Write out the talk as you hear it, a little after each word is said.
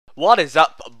What is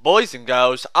up, boys and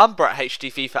girls? I'm Brett HD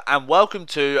FIFA and welcome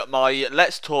to my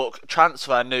Let's Talk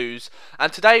transfer news.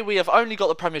 And today we have only got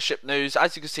the Premiership news.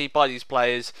 As you can see by these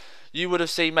players, you would have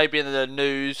seen maybe in the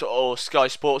news or Sky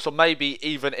Sports or maybe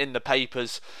even in the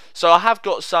papers. So I have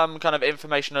got some kind of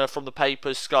information from the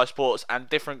papers, Sky Sports and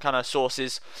different kind of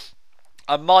sources.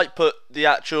 I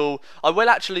will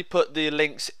actually put the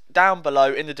links down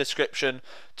below in the description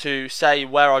to say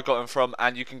where I got them from,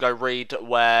 and you can go read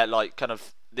where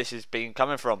this has been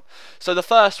coming from. So the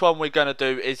first one we're going to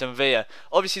do is Envia.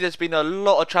 Obviously there's been a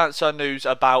lot of transfer news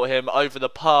about him over the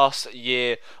past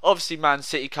year. Obviously Man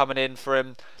City coming in for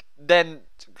him, then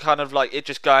kind of like it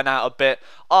just going out a bit.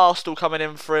 Arsenal coming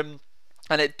in for him.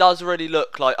 And it does really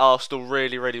look like Arsenal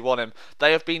really want him.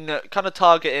 They have been kind of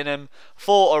targeting him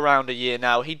for around a year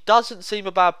now. He doesn't seem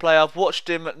a bad player. I've watched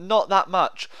him not that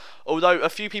much. Although a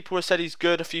few people have said he's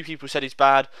good, a few people said he's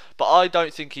bad. But I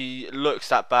don't think he looks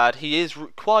that bad. He is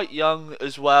quite young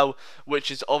as well, which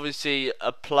is obviously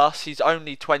a plus. He's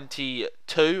only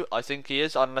 22, I think he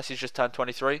is, unless he's just turned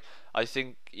 23. I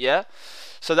think, yeah.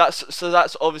 So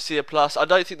that's obviously a plus. I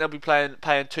don't think they'll be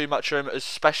paying too much for him,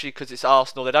 especially because it's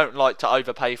Arsenal. They don't like to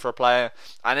overpay for a player,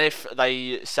 and if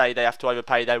they say they have to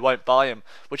overpay, they won't buy him,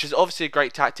 which is obviously a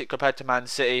great tactic compared to Man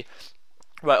City,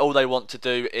 where all they want to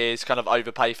do is kind of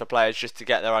overpay for players just to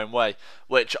get their own way,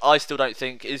 which I still don't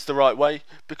think is the right way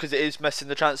because it is messing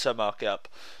the transfer market up.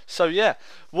 So yeah,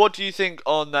 what do you think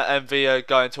on that Envia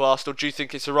going to Arsenal? Do you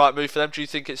think it's the right move for them? Do you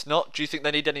think it's not? Do you think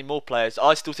they need any more players?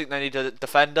 I still think they need a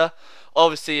defender.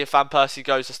 Obviously, if Van Persie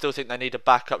goes, I still think they need a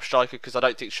backup striker because I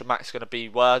don't think Shamak's going to be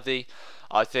worthy.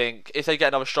 I think if they get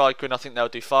another striker in, I think they'll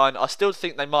do fine. I still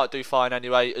think they might do fine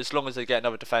anyway, as long as they get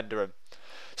another defender in.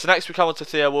 So next we come on to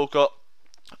Theo Walcott.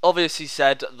 Obviously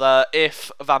said that if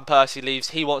Van Persie leaves,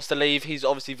 he wants to leave. He's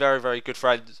obviously very good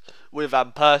friends with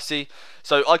Van Persie,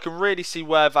 so I can really see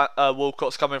where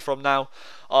Walcott's coming from now.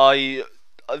 I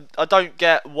don't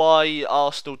get why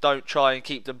Arsenal don't try and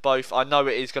keep them both. I know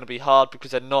it is going to be hard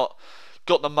because they're not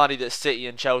got the money that City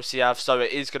and Chelsea have, so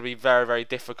it is going to be very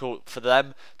difficult for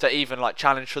them to even like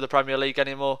challenge for the Premier League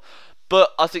anymore.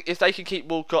 But I think if they can keep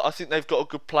Walcott, I think they've got a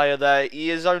good player there. He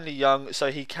is only young, so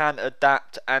he can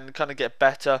adapt and kind of get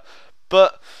better.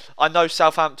 But I know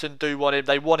Southampton do want him.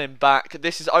 They want him back.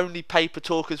 This is only paper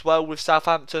talk as well with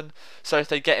Southampton. So if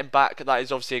they get him back, that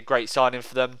is obviously a great signing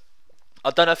for them.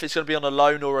 I don't know if it's going to be on a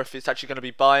loan or if it's actually going to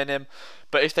be buying him.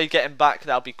 But if they get him back,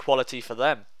 that'll be quality for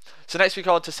them. So next we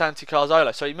go on to Santi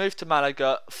Cazorla. So he moved to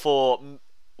Malaga for,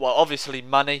 well, obviously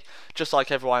money, just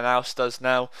like everyone else does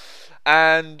now.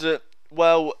 And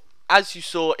well, as you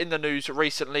saw in the news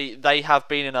recently, they have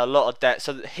been in a lot of debt,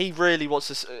 so he really wants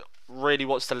to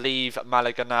leave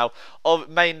Malaga now.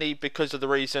 Mainly because of the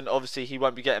reason, obviously, he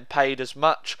won't be getting paid as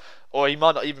much, or he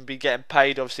might not even be getting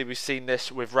paid. Obviously, we've seen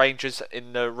this with Rangers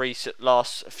in the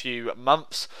last few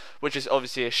months, which is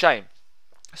obviously a shame.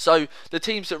 So the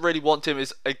teams that really want him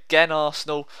is again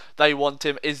Arsenal. They want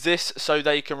him. Is this so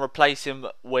they can replace him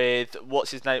with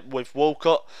with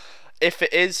Walcott? If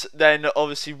it is, then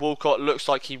obviously Walcott looks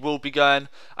like he will be going,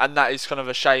 and that is kind of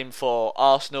a shame for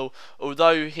Arsenal.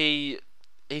 Although he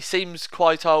seems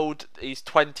quite old, he's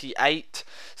 28,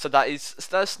 so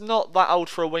that's not that old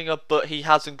for a winger, but he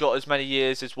hasn't got as many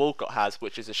years as Walcott has,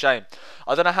 which is a shame.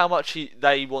 I don't know how much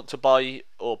they want to buy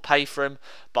or pay for him,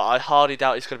 but I hardly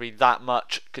doubt it's going to be that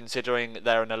much considering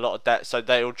they're in a lot of debt, so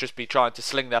they'll just be trying to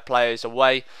sling their players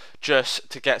away just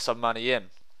to get some money in.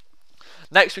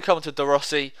 Next we come to De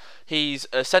Rossi. He's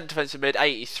a centre defensive mid,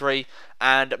 83,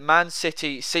 and Man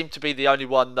City seem to be the only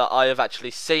one that I have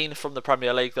actually seen from the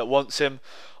Premier League that wants him.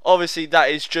 Obviously that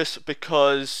is just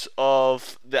because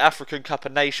of the African Cup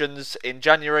of Nations in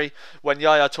January. When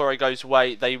Yaya Toure goes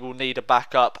away, they will need a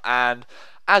backup, and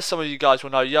as some of you guys will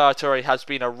know, Yaya Toure has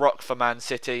been a rock for Man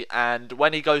City, and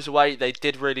when he goes away, they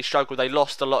did really struggle. They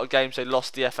lost a lot of games. They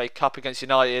lost the FA Cup against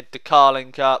United, the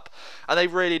Carling Cup, and they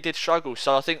really did struggle.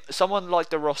 So I think someone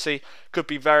like De Rossi could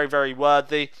be very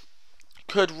worthy,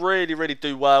 could really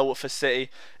do well for City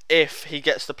if he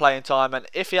gets the playing time and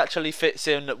if he actually fits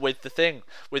in with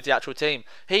the actual team.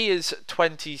 He is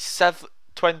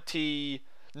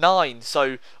 29,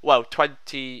 so well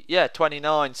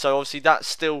 29, so obviously that's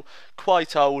still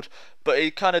quite old, but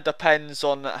it kind of depends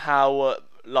on how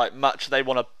much they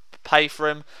want to pay for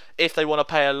him. If they want to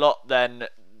pay a lot, then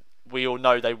we all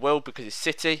know they will because it's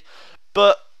City.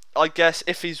 But I guess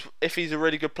if he's a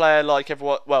really good player, like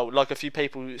everyone, well, like a few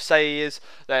people say he is,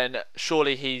 then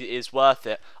surely he is worth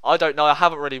it. I don't know. I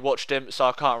haven't really watched him, so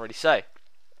I can't really say.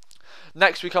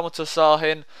 Next we come on to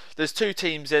Sahin. There's two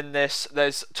teams in this.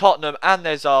 There's Tottenham and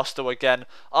there's Arsenal again.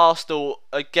 Arsenal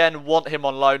again want him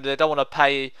on loan. They don't want to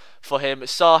pay for him.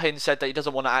 Sahin said that he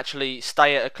doesn't want to actually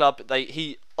stay at a club.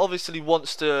 He obviously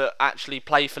wants to actually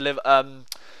play for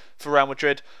Real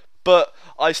Madrid. But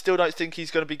I still don't think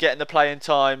he's going to be getting the playing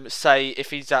time, say,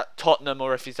 if he's at Tottenham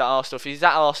or if he's at Arsenal. If he's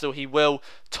at Arsenal, he will.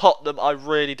 Tottenham, I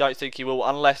really don't think he will,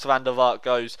 unless Van der Vaart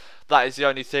goes. That is the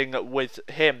only thing with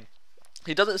him.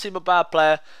 He doesn't seem a bad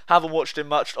player. Haven't watched him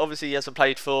much. Obviously, he hasn't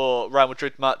played for Real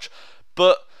Madrid much.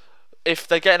 But if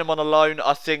they're getting him on a loan,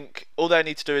 I think all they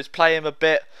need to do is play him a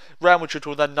bit. Real Madrid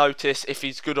will then notice if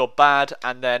he's good or bad,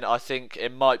 and then I think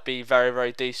it might be very,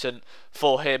 very decent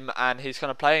for him and his kind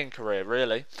of playing career,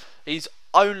 really. He's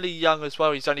only young as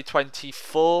well. He's only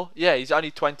 24. Yeah, he's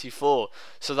only 24.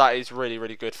 So that is really,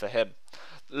 really good for him.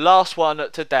 Last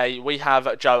one today, we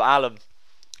have Joe Allen.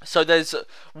 So there's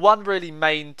one really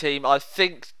main team. I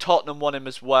think Tottenham want him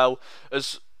as well,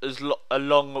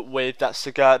 along with that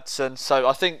Sigurdsson. So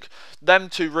I think them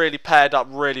two really paired up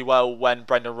really well when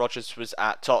Brendan Rodgers was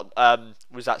at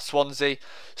Swansea.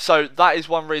 So that is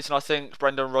one reason I think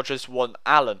Brendan Rodgers want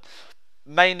Allen.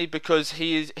 Mainly because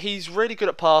he's really good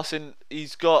at passing.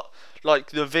 He's got like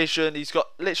the vision. He's got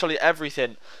literally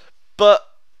everything. But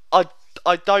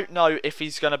I don't know if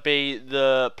he's going to be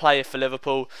the player for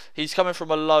Liverpool. He's coming from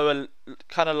a lower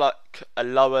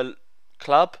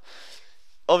club.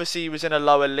 Obviously, he was in a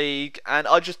lower league, and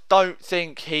I just don't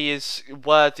think he is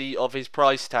worthy of his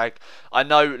price tag. I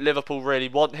know Liverpool really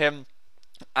want him,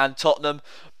 and Tottenham,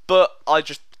 but I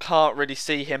just can't really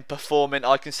see him performing.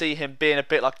 I can see him being a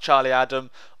bit like Charlie Adam,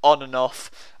 on and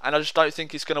off, and I just don't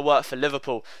think it's going to work for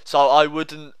Liverpool. So I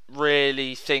wouldn't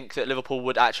really think that Liverpool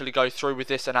would actually go through with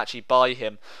this and actually buy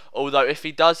him. Although if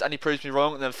he does and he proves me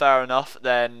wrong, then fair enough,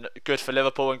 then good for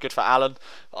Liverpool and good for Allen.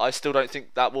 I still don't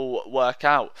think that will work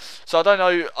out. So I don't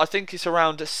know, I think it's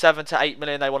around 7 to 8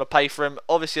 million they want to pay for him.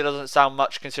 Obviously it doesn't sound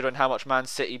much considering how much Man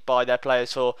City buy their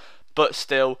players for, but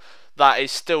still, that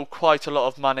is still quite a lot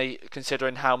of money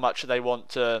considering how much they want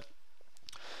to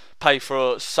pay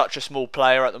for such a small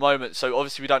player at the moment. So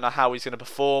obviously we don't know how he's going to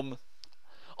perform.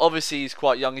 Obviously he's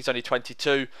quite young, he's only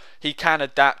 22. He can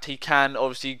adapt, he can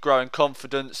obviously grow in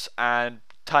confidence and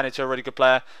turn into a really good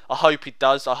player. I hope he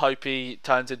does. I hope he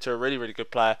turns into a really, really good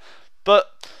player. But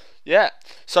yeah,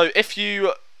 so if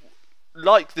you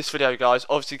like this video, guys,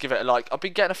 obviously give it a like. I've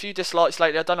been getting a few dislikes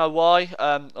lately, I don't know why.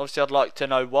 Obviously I'd like to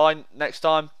know why next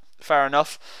time. Fair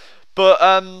enough. But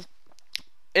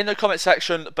in the comment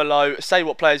section below, say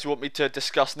what players you want me to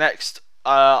discuss next.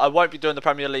 I won't be doing the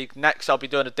Premier League next. I'll be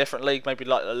doing a different league, maybe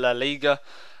like La Liga.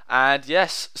 And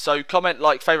yes, so comment,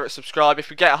 like, favourite, subscribe.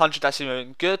 If we get 100, that's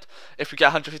even good. If we get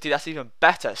 150, that's even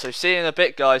better. So see you in a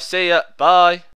bit, guys. See ya. Bye.